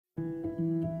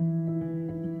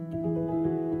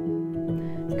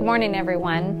Good morning,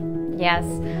 everyone. Yes,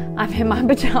 I'm in my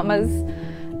pajamas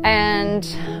and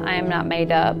I am not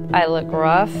made up. I look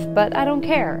rough, but I don't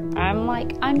care.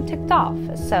 I'm ticked off.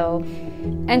 So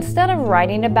instead of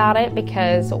writing about it,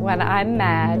 because when I'm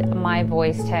mad, my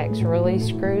voice text really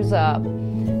screws up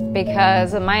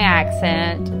because of my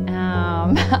accent.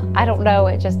 I don't know,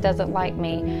 it just doesn't like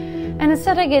me. And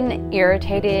instead of getting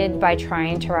irritated by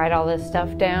trying to write all this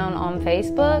stuff down on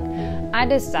Facebook, I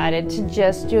decided to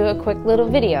just do a quick little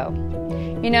video.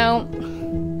 You know,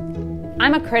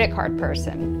 I'm a credit card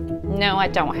person. No, I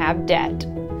don't have debt.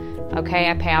 Okay,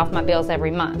 I pay off my bills every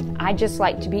month. I just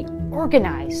like to be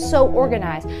organized, so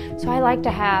organized. So I like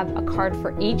to have a card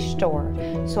for each store.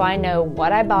 So I know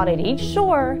what I bought at each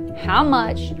store, how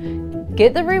much,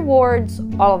 get the rewards,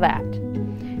 all of that.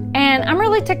 And I'm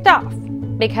really ticked off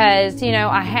because, you know,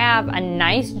 I have a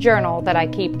nice journal that I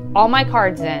keep all my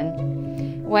cards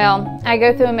in. Well, I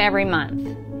go through them every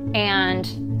month.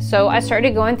 And so I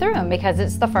started going through them because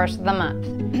it's the first of the month.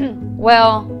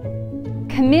 Well,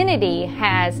 Comenity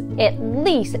has at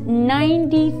least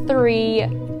 93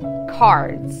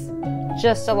 cards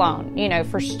just alone, you know,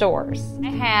 for stores.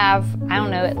 I have, I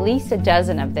don't know, at least a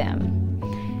dozen of them.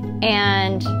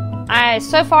 And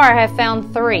so far I have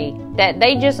found 3 that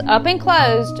they just up and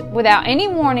closed without any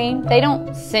warning. They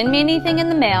don't send me anything in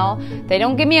the mail. They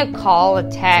don't give me a call, a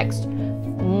text,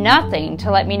 nothing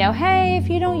to let me know, hey, if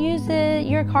you don't use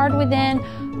your card within,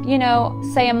 you know,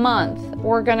 say a month,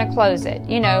 we're gonna close it.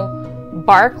 You know,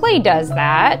 Barclay does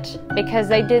that because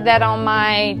they did that on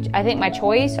my, I think my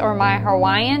Choice or my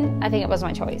Hawaiian, I think it was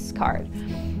my Choice card.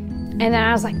 And then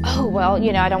I was like, oh, well,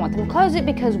 you know, I don't want them to close it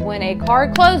because when a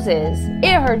card closes,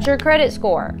 it hurts your credit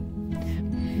score.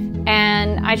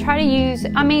 And I try to use,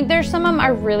 I mean, there's some of them I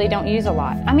really don't use a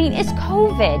lot. I mean, it's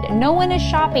COVID. No one is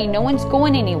shopping. No one's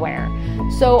going anywhere.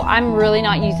 So I'm really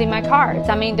not using my cards.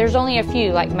 I mean, there's only a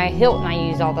few, like my Hilton I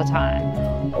use all the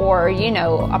time. Or, you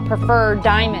know, a preferred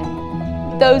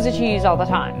diamond. Those that you use all the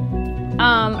time.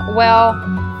 Well,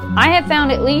 I have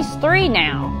found at least 3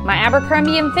 now. My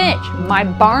Abercrombie & Fitch, my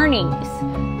Barney's,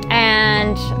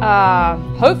 and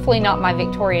hopefully not my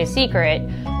Victoria's Secret,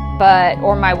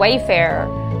 or my Wayfair,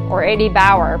 or Eddie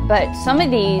Bauer, but some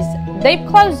of these, they've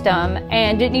closed them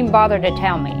and didn't even bother to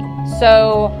tell me.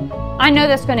 So I know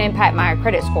that's going to impact my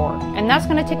credit score, and that's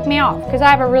going to tick me off because I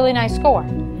have a really nice score.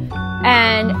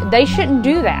 And they shouldn't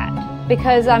do that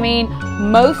because, I mean,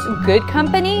 most good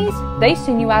companies, they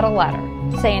send you out a letter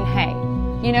saying, hey,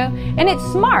 you know, and it's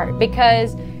smart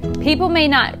because people may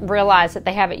not realize that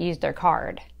they haven't used their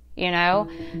card, you know,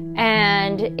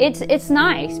 and it's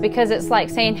nice because it's like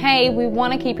saying, hey, we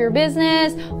want to keep your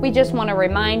business. We just want to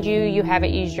remind you, you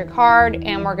haven't used your card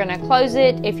and we're going to close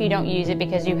it if you don't use it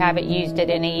because you haven't used it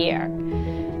in a year.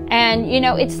 And, you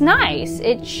know, it's nice.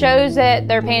 It shows that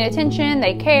they're paying attention,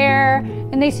 they care,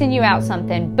 and they send you out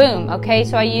something. Boom. Okay,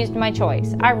 so I used my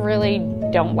Choice. I really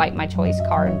don't like my Choice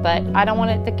card, but I don't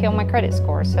want it to kill my credit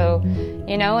score. So,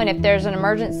 you know, and if there's an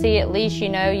emergency, at least, you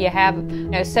know, you have, you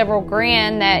know, several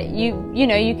grand that you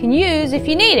know, you can use if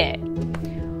you need it.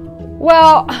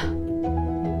 Well,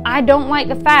 I don't like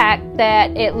the fact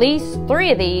that at least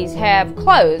 3 of these have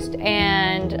closed,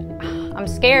 and I'm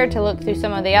scared to look through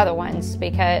some of the other ones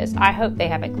because I hope they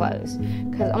haven't closed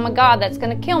because, oh my God, that's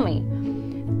going to kill me.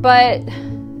 But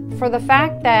for the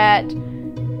fact that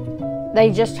they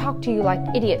just talk to you like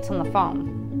idiots on the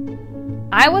phone,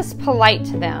 I was polite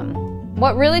to them.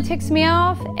 What really ticks me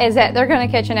off is that they're going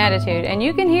to catch an attitude, and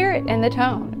you can hear it in the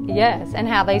tone. Yes, and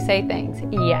how they say things.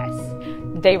 Yes,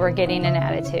 they were getting an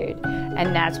attitude,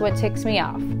 and that's what ticks me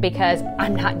off because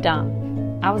I'm not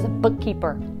dumb. I was a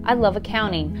bookkeeper. I love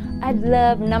accounting. I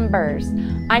love numbers.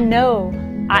 I know,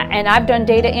 and I've done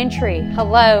data entry.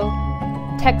 Hello,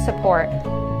 tech support.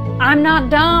 I'm not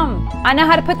dumb. I know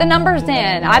how to put the numbers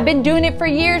in. I've been doing it for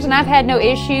years and I've had no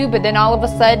issue, but then all of a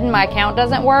sudden my account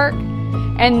doesn't work.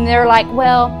 And they're like,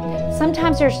 well,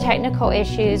 sometimes there's technical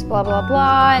issues, blah, blah,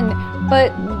 blah.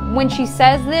 But when she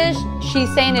says this,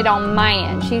 she's saying it on my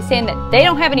end. She's saying that they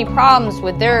don't have any problems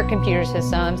with their computer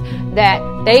systems, that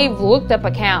they've looked up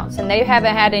accounts and they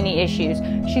haven't had any issues.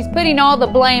 She's putting all the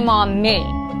blame on me.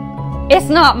 It's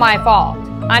not my fault.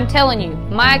 I'm telling you,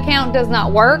 my account does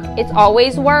not work. It's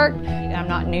always worked. I'm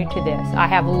not new to this. I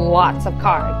have lots of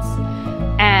cards.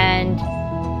 And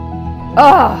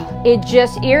it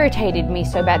just irritated me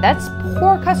so bad. That's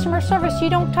poor customer service. You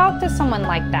don't talk to someone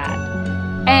like that.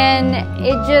 And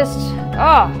it just,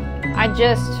 I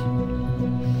just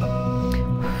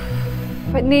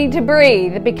need to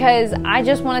breathe because I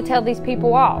just want to tell these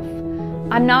people off.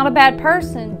 I'm not a bad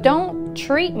person. Don't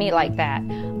treat me like that.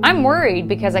 I'm worried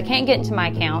because I can't get into my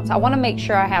accounts. I want to make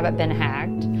sure I haven't been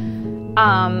hacked.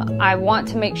 I want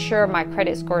to make sure my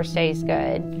credit score stays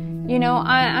good. You know,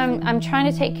 I'm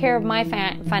trying to take care of my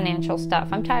financial stuff.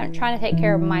 I'm trying to take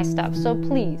care of my stuff. So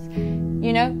please,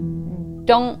 you know,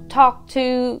 don't talk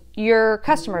to your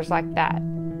customers like that.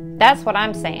 That's what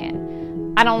I'm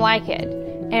saying. I don't like it.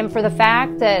 And for the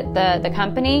fact that the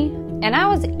company, and I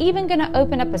was even going to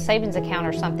open up a savings account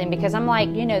or something, because I'm like,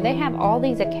 you know, they have all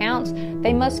these accounts.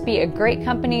 They must be a great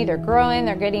company. They're growing.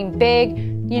 They're getting big.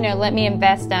 You know, let me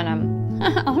invest in them.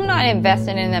 I'm not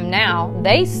investing in them now.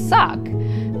 They suck,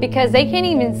 because they can't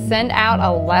even send out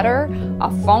a letter,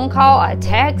 a phone call, a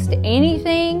text,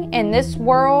 anything in this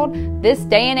world, this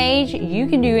day and age. You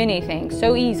can do anything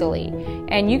so easily,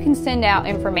 and you can send out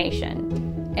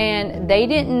information. And they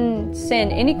didn't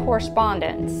send any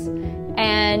correspondence.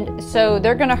 And so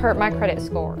they're going to hurt my credit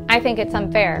score. I think it's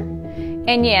unfair.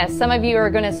 And yes, some of you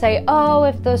are going to say, oh,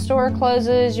 if the store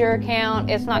closes your account,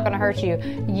 it's not going to hurt you.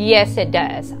 Yes, it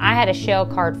does. I had a Shell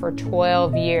card for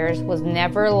 12 years, was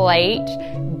never late,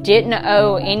 didn't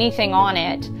owe anything on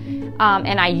it.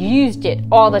 And I used it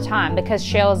all the time because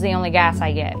Shell is the only gas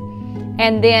I get.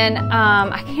 And then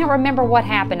I can't remember what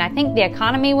happened. I think the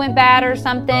economy went bad or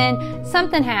something.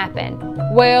 Something happened.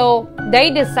 Well, they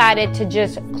decided to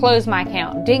just close my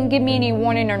account. Didn't give me any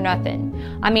warning or nothing.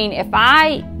 I mean, if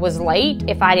I was late,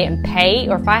 if I didn't pay,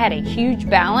 or if I had a huge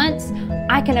balance,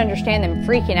 I can understand them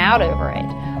freaking out over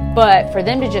it. But for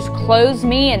them to just close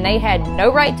me, and they had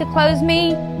no right to close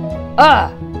me,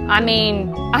 I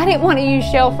mean, I didn't want to use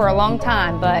Shell for a long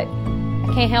time, but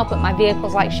I can't help it. My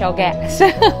vehicle's like Shell gas.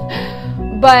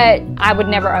 But I would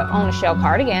never own a Shell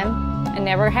card again. I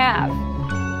never have.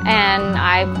 And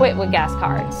I quit with gas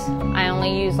cards. I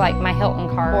only use like my Hilton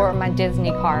card or my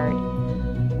Disney card,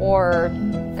 or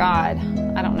God,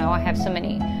 I don't know, I have so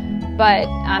many. But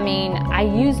I mean, I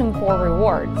use them for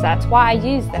rewards. That's why I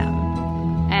use them.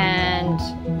 And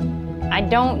I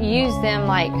don't use them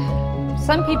like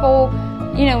some people.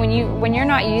 You know, when you're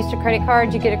not used to credit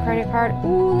cards, you get a credit card,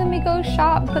 ooh, let me go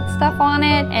shop, put stuff on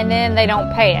it, and then they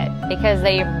don't pay it because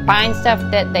they're buying stuff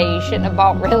that they shouldn't have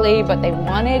bought really, but they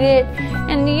wanted it.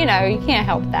 And you know, you can't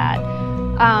help that.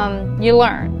 You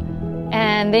learn,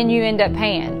 and then you end up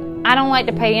paying. I don't like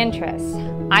to pay interest.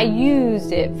 I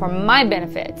used it for my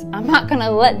benefits. I'm not gonna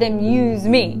let them use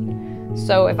me.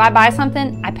 So if I buy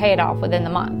something, I pay it off within the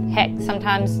month. Heck,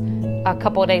 sometimes a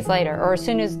couple of days later, or as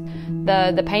soon as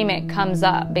the payment comes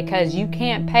up, because you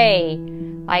can't pay.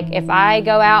 Like if I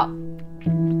go out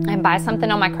and buy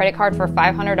something on my credit card for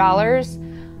 $500,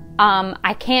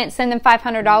 I can't send them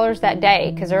 $500 that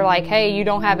day because they're like, hey, you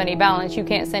don't have any balance, you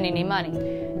can't send any money.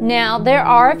 Now there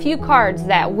are a few cards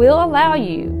that will allow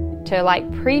you to like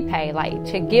prepay, like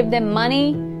to give them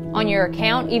money on your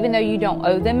account even though you don't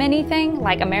owe them anything,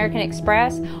 like American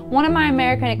Express. One of my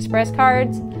American Express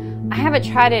cards, I haven't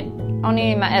tried it on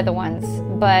any of my other ones,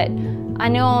 but I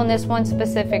know on this one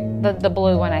specific, the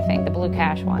blue one, I think, the blue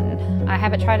cash one. I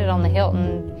haven't tried it on the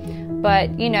Hilton,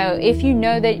 but you know, if you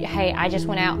know that, hey, I just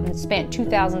went out and spent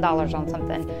 $2,000 on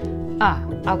something,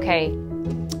 okay,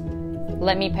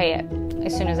 let me pay it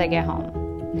as soon as I get home.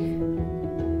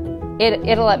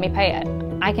 It'll let me pay it.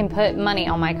 I can put money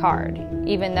on my card,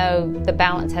 even though the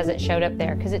balance hasn't showed up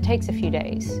there, because it takes a few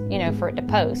days, you know, for it to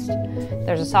post.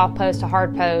 There's a soft post, a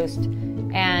hard post,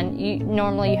 and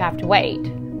normally you have to wait.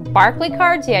 Barclay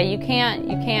cards, yeah, you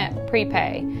can't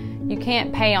prepay. You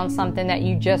can't pay on something that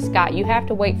you just got. You have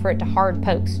to wait for it to hard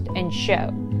post and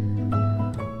show.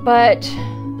 But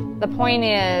the point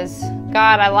is,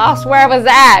 God, I lost where I was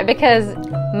at because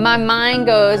my mind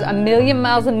goes a million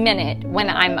miles a minute when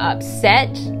I'm upset,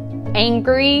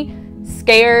 angry,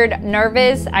 scared,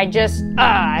 nervous. I just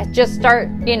start,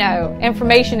 you know,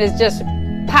 information is just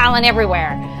piling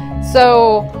everywhere.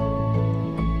 So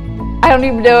I don't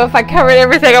even know if I covered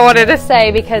everything I wanted to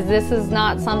say, because this is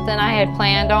not something I had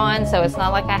planned on. So it's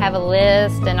not like I have a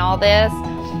list and all this.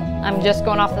 I'm just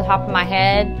going off the top of my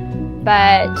head.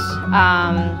 But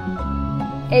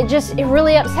it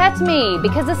really upsets me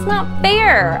because it's not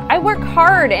fair. I work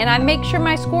hard and I make sure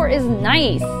my score is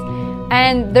nice.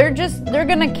 And they're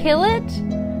gonna kill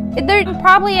it. They're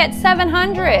probably at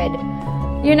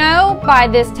 700, you know, by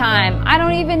this time. I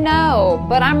don't even know,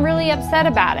 but I'm really upset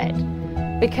about it.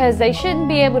 Because they shouldn't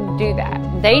be able to do that.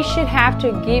 They should have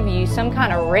to give you some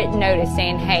kind of written notice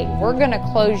saying, hey, we're gonna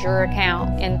close your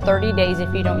account in 30 days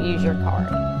if you don't use your card.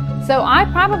 So I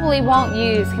probably won't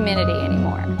use Comenity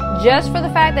anymore. Just for the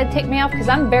fact that it ticked me off, because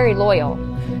I'm very loyal.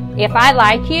 If I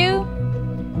like you,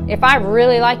 if I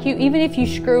really like you, even if you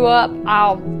screw up,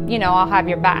 I'll have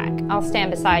your back. I'll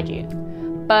stand beside you.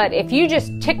 But if you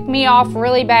just tick me off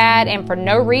really bad and for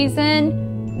no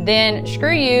reason, then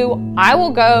screw you. I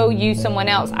will go use someone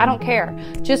else. I don't care.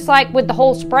 Just like with the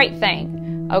whole Sprite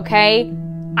thing, okay?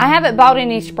 I haven't bought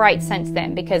any Sprite since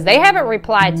then because they haven't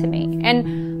replied to me.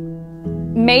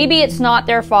 And maybe it's not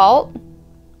their fault.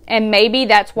 And maybe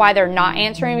that's why they're not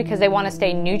answering, because they want to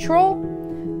stay neutral.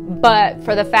 But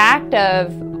for the fact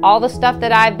of all the stuff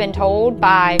that I've been told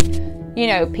by, you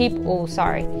know, people,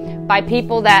 by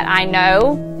people that I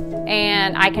know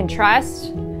and I can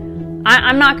trust,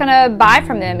 I'm not going to buy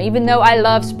from them, even though I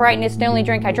love Sprite and it's the only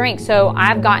drink I drink. So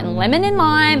I've gotten lemon and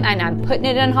lime and I'm putting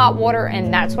it in hot water,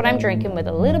 and that's what I'm drinking with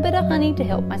a little bit of honey to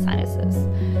help my sinuses.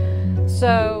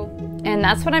 So, and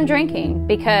that's what I'm drinking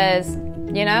because,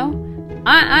 you know,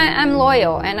 I'm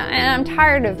loyal, and I'm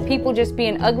tired of people just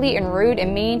being ugly and rude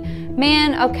and mean.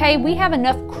 Man, okay, we have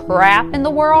enough crap in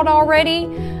the world already.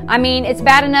 I mean, it's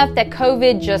bad enough that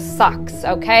COVID just sucks,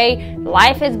 okay?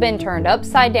 Life has been turned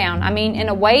upside down. I mean, in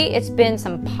a way, it's been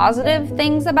some positive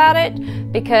things about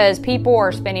it because people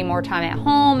are spending more time at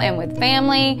home and with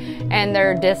family, and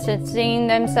they're distancing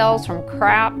themselves from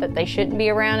crap that they shouldn't be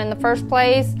around in the first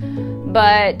place.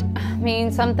 But, I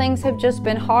mean, some things have just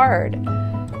been hard.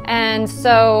 And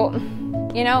so,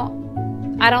 you know,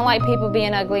 I don't like people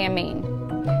being ugly and mean.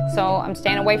 So I'm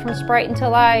staying away from Sprite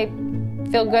until I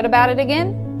feel good about it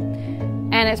again.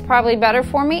 And it's probably better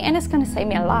for me, and it's going to save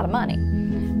me a lot of money.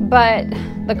 But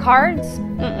the cards,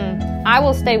 I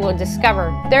will stay with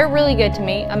Discover. They're really good to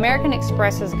me. American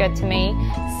Express is good to me.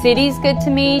 Citi's good to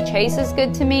me. Chase is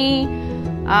good to me.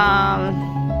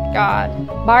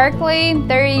 Barclay,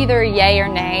 they're either yay or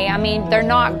nay. I mean, they're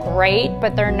not great,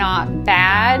 but they're not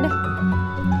bad.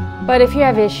 But if you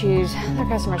have issues, their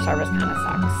customer service kind of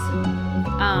sucks.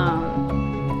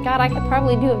 God, I could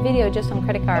probably do a video just on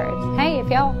credit cards. Hey, if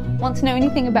y'all want to know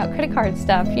anything about credit card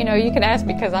stuff, you know, you can ask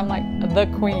me because I'm like the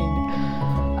queen.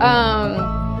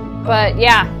 But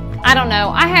yeah, I don't know.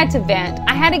 I had to vent.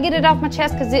 I had to get it off my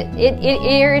chest because it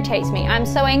irritates me. I'm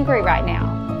so angry right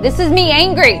now. This is me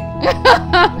angry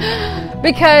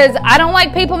because I don't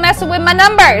like people messing with my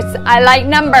numbers. I like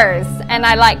numbers and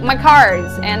I like my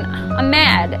cards, and I'm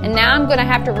mad. And now I'm going to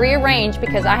have to rearrange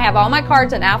because I have all my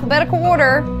cards in alphabetical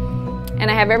order and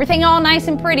I have everything all nice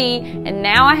and pretty, and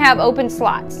now I have open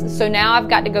slots. So now I've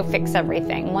got to go fix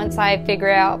everything once I figure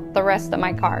out the rest of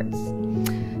my cards.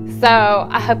 So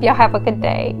I hope y'all have a good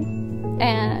day,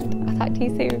 and I'll talk to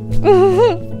you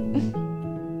soon.